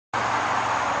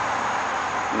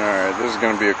Alright, this is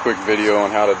going to be a quick video on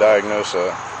how to diagnose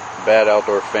a bad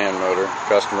outdoor fan motor.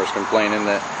 Customers complaining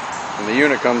that when the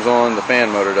unit comes on, the fan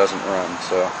motor doesn't run.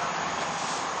 So,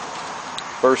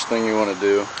 first thing you want to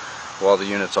do while the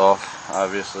unit's off,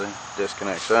 obviously,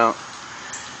 disconnects out,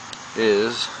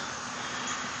 is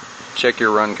check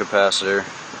your run capacitor.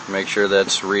 Make sure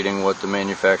that's reading what the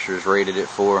manufacturer's rated it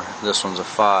for. This one's a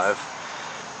 5,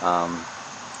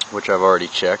 which I've already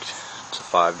checked. It's a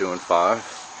 5 doing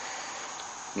 5.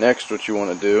 Next, what you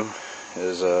want to do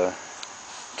is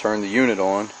turn the unit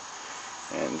on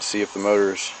and see if the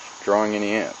motor's drawing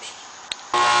any amps.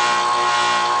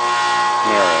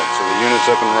 Alright, so the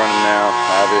unit's up and running now.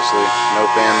 Obviously,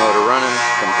 no fan motor running,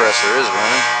 compressor is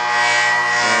running,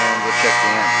 and we'll check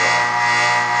the amp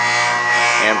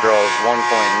draw. Amp draw is 1.9.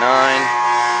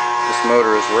 This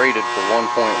motor is rated for 1.1,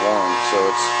 so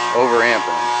it's over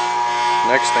amping.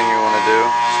 Next thing you want to do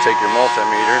is take your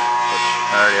multimeter, which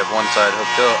I already have one side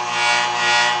hooked up,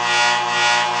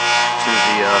 to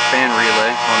the fan relay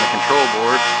on the control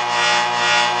board,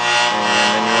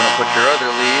 and then you want to put your other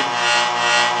lead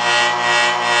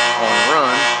on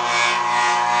run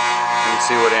and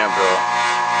see what amp draw.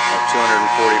 I have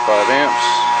 245 amps,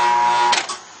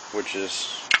 which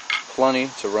is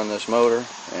plenty to run this motor,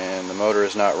 and the motor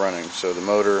is not running. So the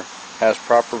motor has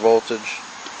proper voltage,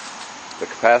 the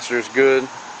capacitor is good,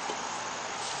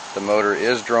 the motor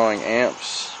is drawing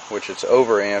amps, which it's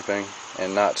over amping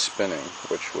and not spinning,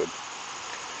 which would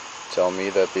tell me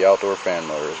that the outdoor fan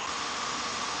motor is.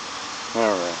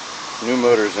 Alright, new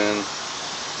motor's in.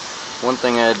 One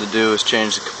thing I had to do is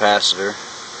change the capacitor.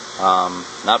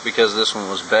 Not because this one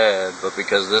was bad, but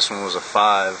because this one was a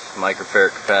 5 microfarad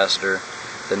capacitor.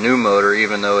 The new motor,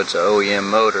 even though it's an OEM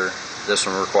motor, this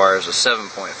one requires a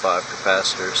 7.5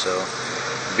 capacitor, so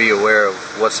be aware of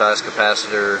what size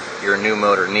capacitor your new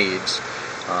motor needs.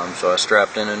 So I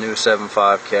strapped in a new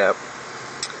 7.5 cap.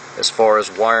 As far as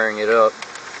wiring it up,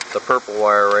 the purple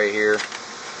wire right here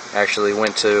actually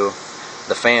went to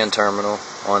the fan terminal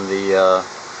on the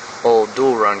old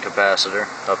dual run capacitor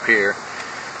up here.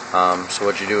 So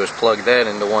what you do is plug that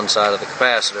into one side of the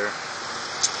capacitor.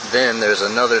 Then there's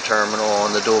another terminal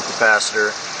on the dual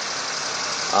capacitor,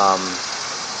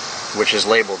 which is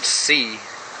labeled C,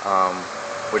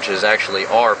 which is actually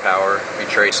R power. If you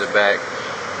trace it back,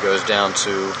 it goes down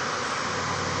to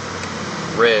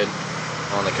red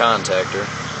on the contactor.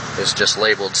 It's just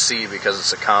labeled C because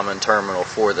it's a common terminal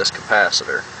for this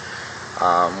capacitor.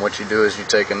 What you do is you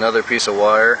take another piece of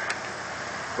wire,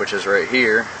 which is right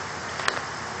here,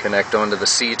 connect onto the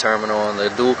C terminal on the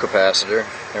dual capacitor,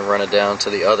 and run it down to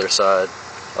the other side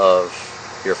of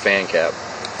your fan cap.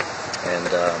 And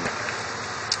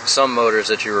some motors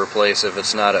that you replace, if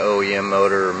it's not an OEM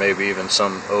motor, or maybe even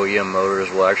some OEM motors,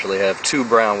 will actually have 2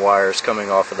 brown wires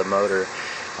coming off of the motor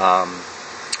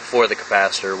for the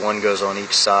capacitor. One goes on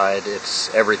each side.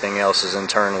 Everything else is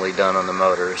internally done on the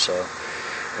motor, so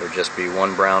it would just be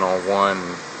one brown on one,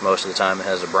 and most of the time it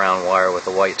has a brown wire with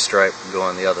a white stripe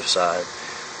going the other side.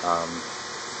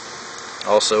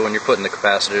 Also, when you're putting the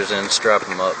capacitors in, strap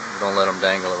them up. Don't let them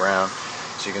dangle around.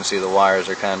 So you can see the wires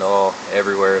are kind of all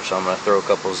everywhere, so I'm going to throw a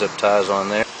couple zip ties on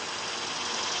there.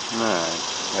 Alright,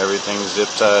 everything's zip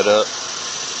tied up,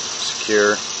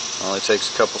 secure. Only takes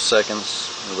a couple seconds.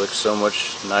 It looks so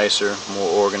much nicer, more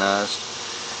organized.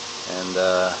 And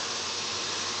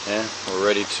yeah, we're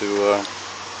ready to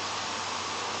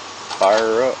fire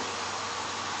her up.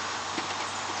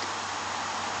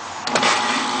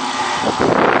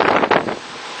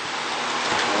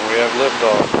 We have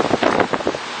liftoff.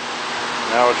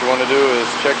 Now what you want to do is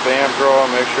check the amp draw,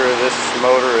 make sure this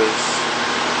motor is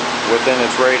within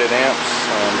its rated amps,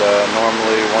 and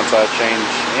normally once I change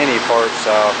any parts,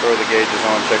 I'll throw the gauges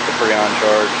on, check the freon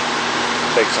charge,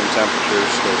 take some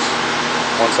temperatures, because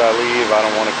once I leave I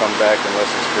don't want to come back unless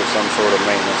it's for some sort of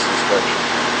maintenance inspection.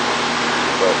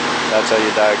 But that's how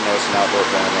you diagnose an outdoor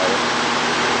fan motor.